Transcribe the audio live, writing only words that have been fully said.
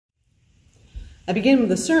I begin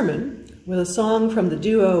the sermon with a song from the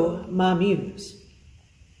duo Ma Muse.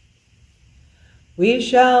 We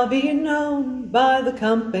shall be known by the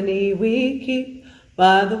company we keep,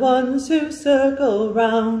 by the ones who circle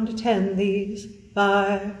round, attend these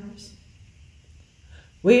fires.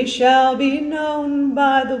 We shall be known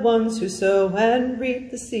by the ones who sow and reap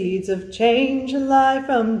the seeds of change and life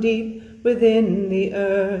from deep within the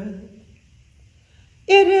earth.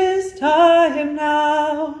 It is time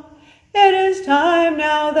now. It is time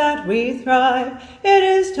now that we thrive. It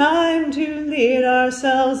is time to lead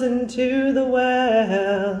ourselves into the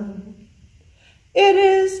well. It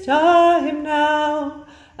is time now,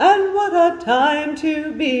 and what a time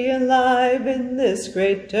to be alive. In this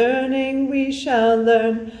great turning we shall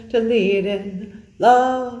learn to lead in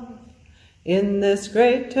love. In this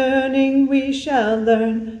great turning we shall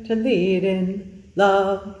learn to lead in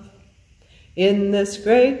love. In this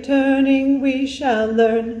great turning we shall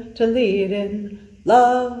learn to lead in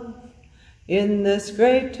love. In this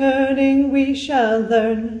great turning we shall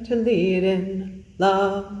learn to lead in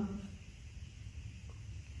love.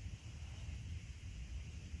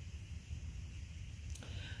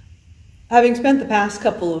 Having spent the past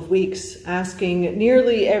couple of weeks asking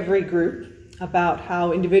nearly every group about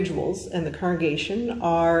how individuals and the congregation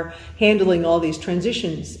are handling all these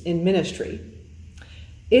transitions in ministry,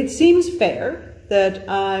 it seems fair that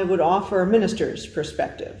I would offer a minister's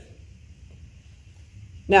perspective.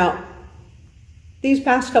 Now, these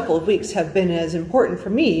past couple of weeks have been as important for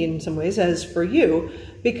me in some ways as for you,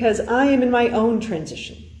 because I am in my own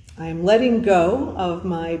transition. I am letting go of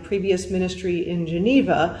my previous ministry in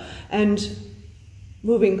Geneva and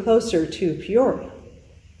moving closer to Peoria.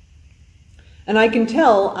 And I can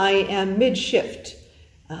tell I am mid-shift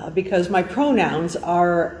because my pronouns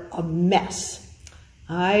are a mess.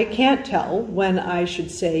 I can't tell when I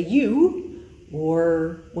should say you,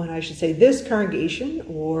 or when I should say this congregation,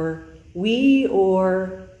 or we,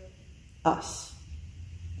 or us.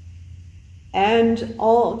 And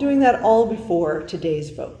doing that all before today's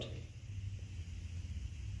vote.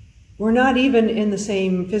 We're not even in the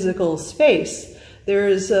same physical space. There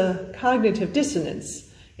is a cognitive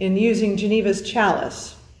dissonance in using Geneva's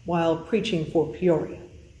chalice while preaching for Peoria.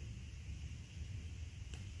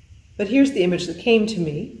 But here's the image that came to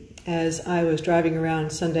me as I was driving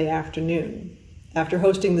around Sunday afternoon after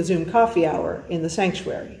hosting the Zoom coffee hour in the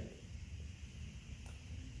sanctuary.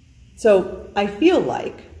 So I feel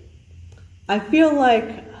like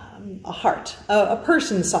a heart, a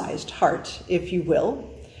person-sized heart, if you will,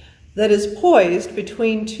 that is poised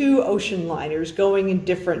between two ocean liners going in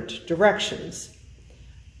different directions.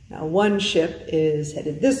 Now, one ship is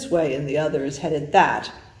headed this way and the other is headed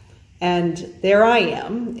that. And there I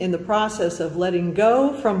am in the process of letting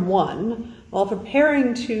go from one while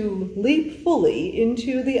preparing to leap fully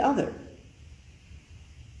into the other.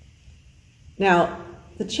 Now,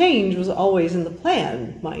 the change was always in the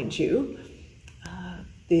plan, mind you.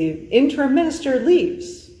 The interim minister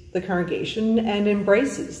leaves the congregation and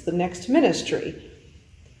embraces the next ministry.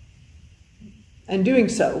 And doing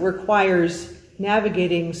so requires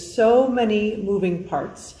navigating so many moving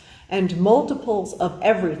parts and multiples of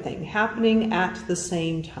everything happening at the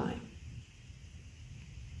same time.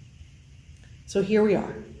 So here we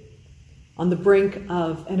are, on the brink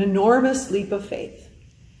of an enormous leap of faith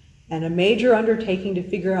and a major undertaking to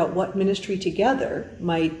figure out what ministry together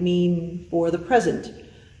might mean for the present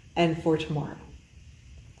and for tomorrow.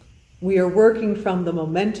 We are working from the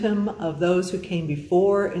momentum of those who came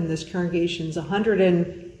before in this congregation's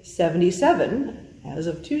 177, as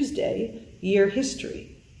of Tuesday, year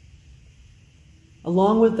history,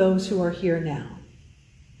 along with those who are here now.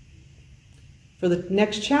 For the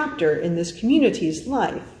next chapter in this community's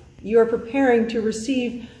life, you are preparing to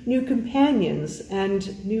receive new companions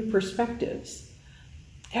and new perspectives.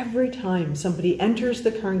 Every time somebody enters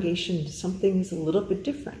the congregation, something is a little bit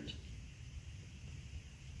different.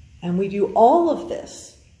 And we do all of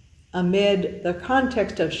this amid the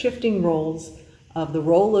context of shifting roles of the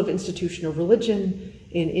role of institutional religion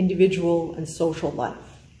in individual and social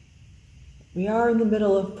life. We are in the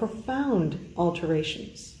middle of profound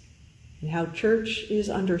alterations in how church is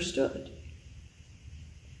understood.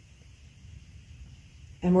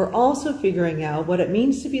 And we're also figuring out what it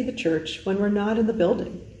means to be the church when we're not in the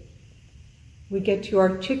building. We get to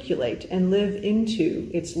articulate and live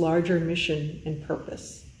into its larger mission and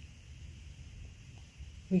purpose.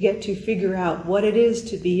 We get to figure out what it is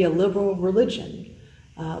to be a liberal religion,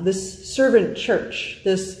 this servant church,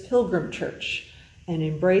 this pilgrim church, and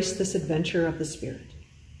embrace this adventure of the Spirit.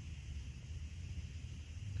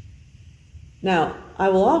 Now, I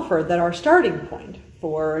will offer that our starting point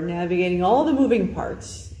for navigating all the moving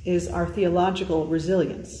parts is our theological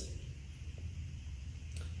resilience.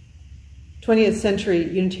 20th century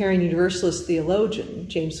Unitarian Universalist theologian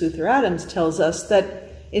James Luther Adams tells us that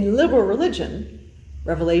in liberal religion,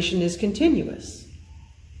 revelation is continuous.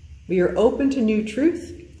 We are open to new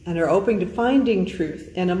truth and are open to finding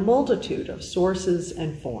truth in a multitude of sources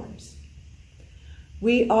and forms.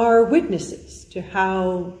 We are witnesses to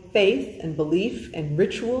how faith and belief and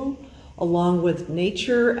ritual, along with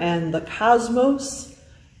nature and the cosmos,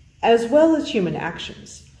 as well as human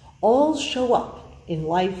actions, all show up in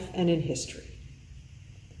life and in history.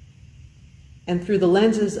 And through the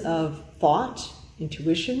lenses of thought,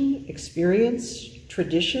 intuition, experience,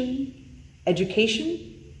 tradition, education,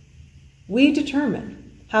 we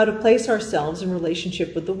determine how to place ourselves in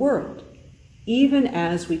relationship with the world, even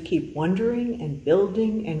as we keep wondering and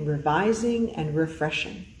building and revising and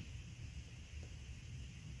refreshing.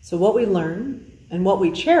 So what we learn and what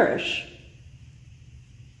we cherish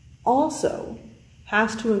also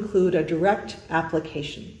has to include a direct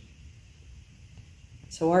application.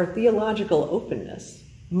 So our theological openness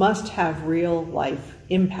must have real life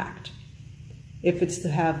impact if it's to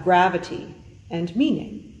have gravity and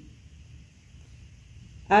meaning.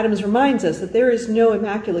 Adams reminds us that there is no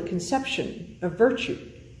immaculate conception of virtue.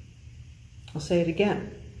 I'll say it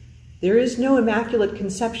again. There is no immaculate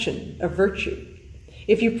conception of virtue.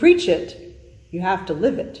 If you preach it, you have to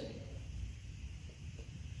live it.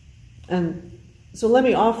 And so let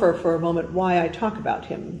me offer for a moment why I talk about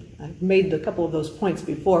him. I've made a couple of those points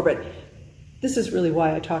before, but this is really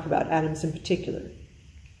why I talk about Adams in particular.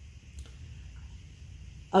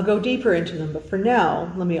 I'll go deeper into them, but for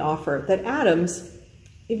now, let me offer that Adams,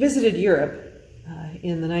 he visited Europe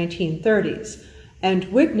in the 1930s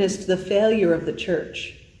and witnessed the failure of the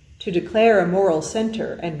church to declare a moral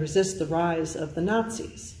center and resist the rise of the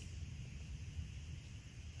Nazis.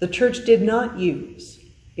 The church did not use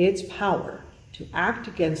its power to act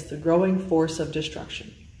against the growing force of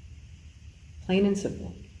destruction. Plain and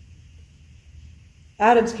simple.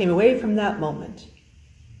 Adams came away from that moment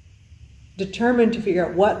determined to figure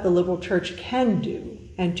out what the liberal church can do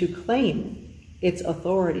and to claim its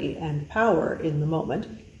authority and power in the moment,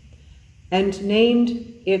 and named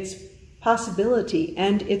its possibility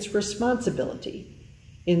and its responsibility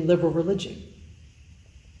in liberal religion.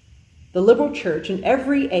 The liberal church in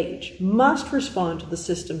every age must respond to the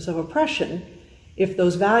systems of oppression if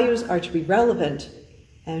those values are to be relevant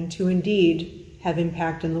and to indeed have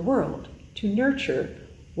impact in the world, to nurture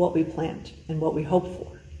what we plant and what we hope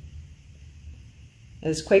for.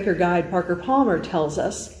 As Quaker guide Parker Palmer tells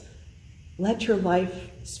us, let your life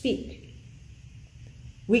speak.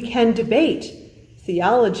 We can debate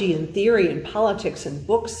theology and theory and politics and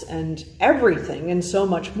books and everything and so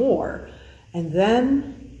much more, and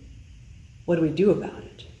then what do we do about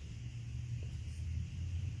it?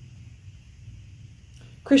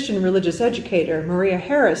 Christian religious educator Maria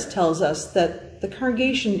Harris tells us that the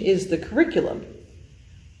congregation is the curriculum.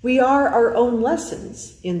 We are our own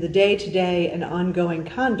lessons in the day-to-day and ongoing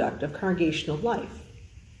conduct of congregational life.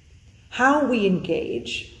 How we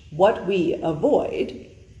engage, what we avoid,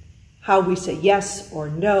 how we say yes or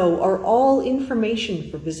no are all information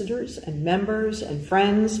for visitors and members and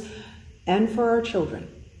friends and for our children.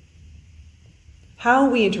 How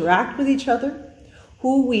we interact with each other,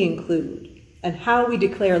 who we include, and how we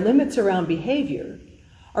declare limits around behavior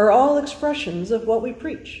are all expressions of what we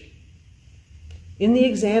preach. In the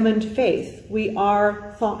examined faith, we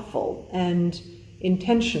are thoughtful and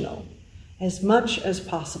intentional as much as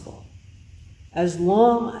possible,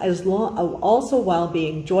 also while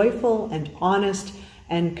being joyful and honest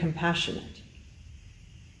and compassionate.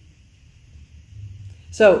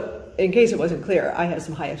 So, in case it wasn't clear, I have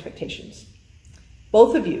some high expectations,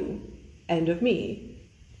 both of you and of me.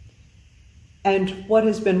 And what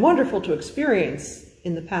has been wonderful to experience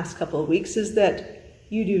in the past couple of weeks is that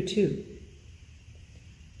you do too.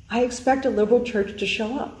 I expect a liberal church to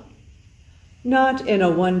show up, not in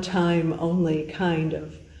a one-time only kind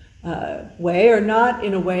of way, or not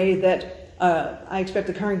in a way that I expect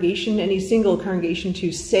the congregation, any single congregation,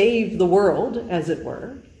 to save the world, as it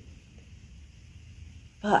were.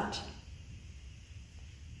 But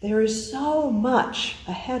there is so much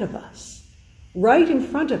ahead of us, right in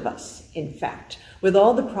front of us, in fact, with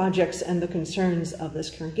all the projects and the concerns of this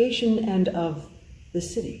congregation and of the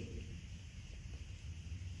city.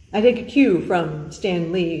 I take a cue from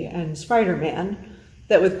Stan Lee and Spider-Man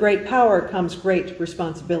that with great power comes great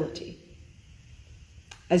responsibility.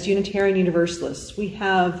 As Unitarian Universalists, we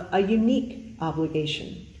have a unique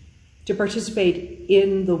obligation to participate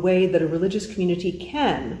in the way that a religious community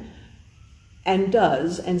can and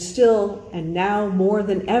does, and still and now more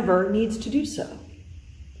than ever needs to do so.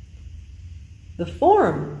 The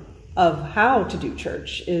form of how to do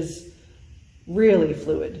church is really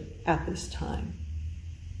fluid at this time.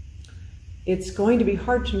 It's going to be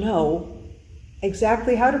hard to know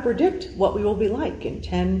exactly how to predict what we will be like in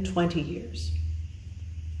 10, 20 years.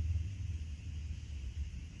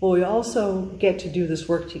 But we also get to do this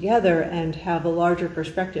work together and have a larger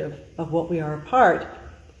perspective of what we are apart.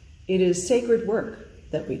 It is sacred work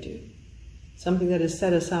that we do, something that is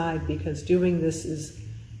set aside because doing this is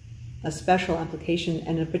a special application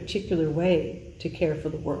and a particular way to care for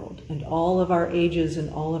the world and all of our ages and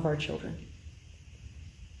all of our children.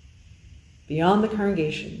 Beyond the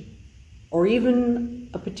congregation, or even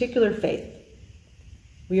a particular faith,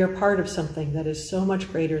 we are part of something that is so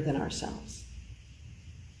much greater than ourselves.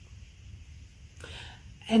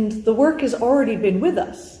 And the work has already been with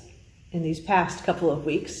us in these past couple of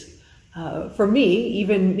weeks. For me,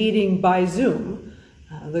 even meeting by Zoom,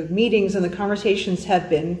 the meetings and the conversations have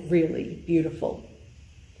been really beautiful.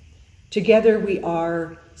 Together we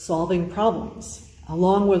are solving problems,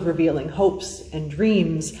 along with revealing hopes and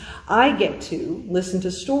dreams. I get to listen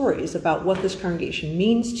to stories about what this congregation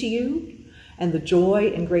means to you and the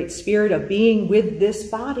joy and great spirit of being with this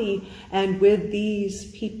body and with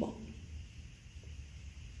these people.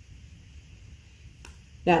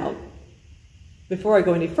 Now, before I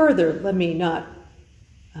go any further, let me not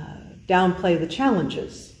downplay the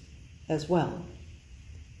challenges as well.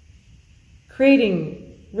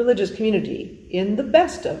 Creating religious community in the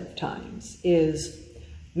best of times is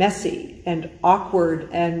messy and awkward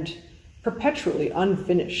and perpetually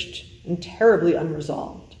unfinished and terribly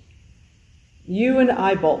unresolved. You and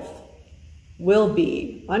I both will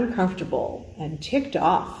be uncomfortable and ticked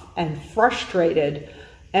off and frustrated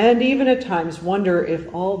and even at times wonder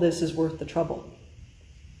if all this is worth the trouble.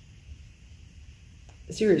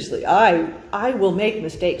 Seriously, I will make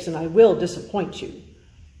mistakes and I will disappoint you.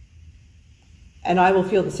 And I will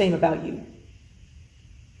feel the same about you.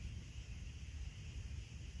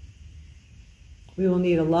 We will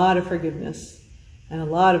need a lot of forgiveness and a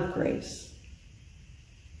lot of grace,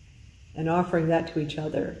 and offering that to each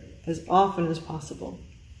other as often as possible.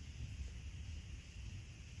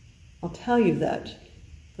 I'll tell you that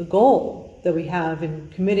the goal that we have in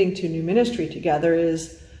committing to new ministry together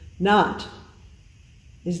is not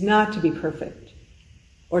to be perfect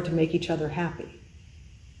or to make each other happy.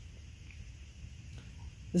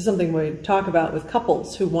 This is something we talk about with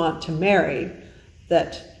couples who want to marry,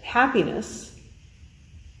 that happiness,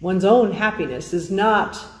 one's own happiness, is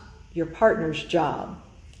not your partner's job.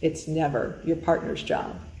 It's never your partner's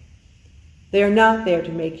job. They are not there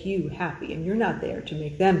to make you happy, and you're not there to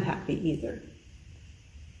make them happy either.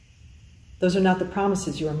 Those are not the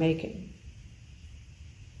promises you are making.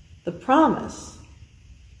 The promise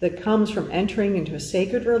that comes from entering into a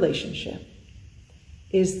sacred relationship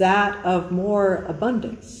is that of more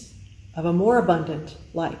abundance, of a more abundant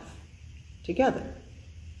life together.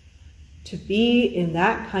 To be in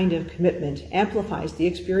that kind of commitment amplifies the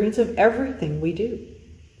experience of everything we do.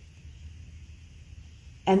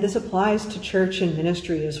 And this applies to church and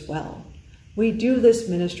ministry as well. We do this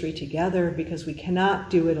ministry together because we cannot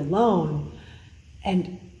do it alone.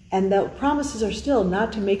 And the promises are still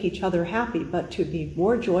not to make each other happy, but to be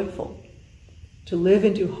more joyful, to live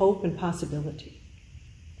into hope and possibility.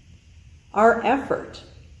 Our effort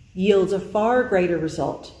yields a far greater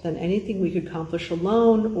result than anything we could accomplish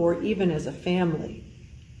alone, or even as a family,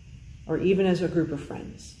 or even as a group of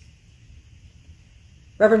friends.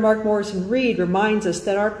 Reverend Mark Morrison Reed reminds us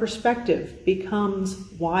that our perspective becomes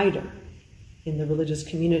wider in the religious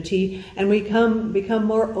community, and we become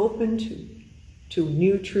more open to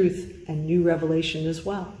new truth and new revelation as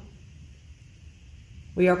well.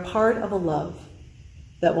 We are part of a love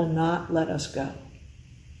that will not let us go.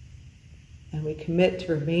 And we commit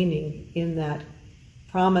to remaining in that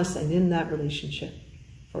promise and in that relationship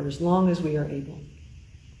for as long as we are able.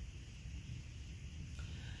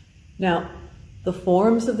 Now, the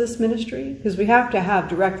forms of this ministry, because we have to have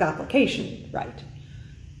direct application, right?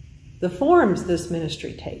 The forms this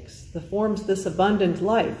ministry takes, the forms this abundant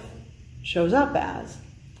life shows up as,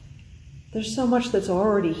 there's so much that's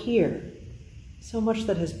already here, so much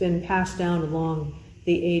that has been passed down along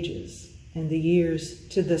the ages and the years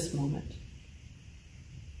to this moment.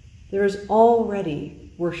 There is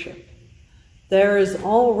already worship. There is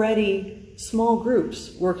already small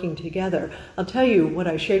groups working together. I'll tell you what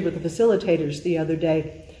I shared with the facilitators the other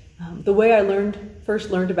day. The way I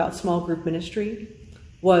first learned about small group ministry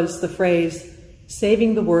was the phrase,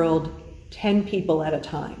 saving the world 10 people at a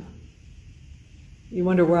time. You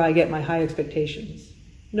wonder where I get my high expectations.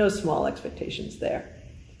 No small expectations there.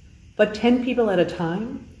 But 10 people at a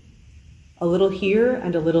time, a little here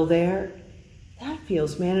and a little there,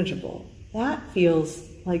 feels manageable. That feels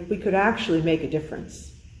like we could actually make a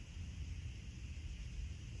difference.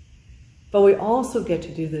 But we also get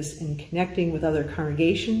to do this in connecting with other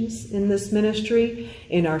congregations in this ministry,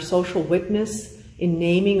 in our social witness, in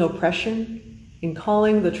naming oppression, in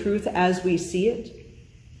calling the truth as we see it.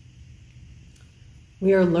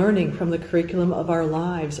 We are learning from the curriculum of our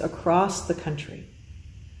lives across the country.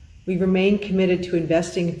 We remain committed to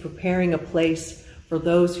investing in preparing a place for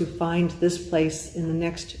those who find this place in the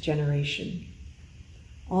next generation.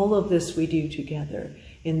 All of this we do together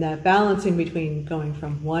in that balancing between going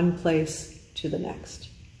from one place to the next.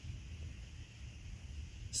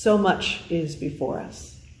 So much is before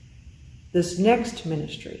us. This next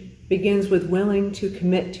ministry begins with willing to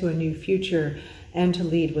commit to a new future and to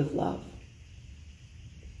lead with love.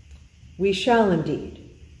 We shall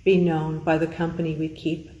indeed be known by the company we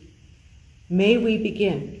keep. May we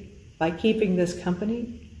begin by keeping this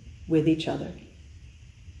company with each other.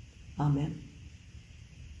 Amen.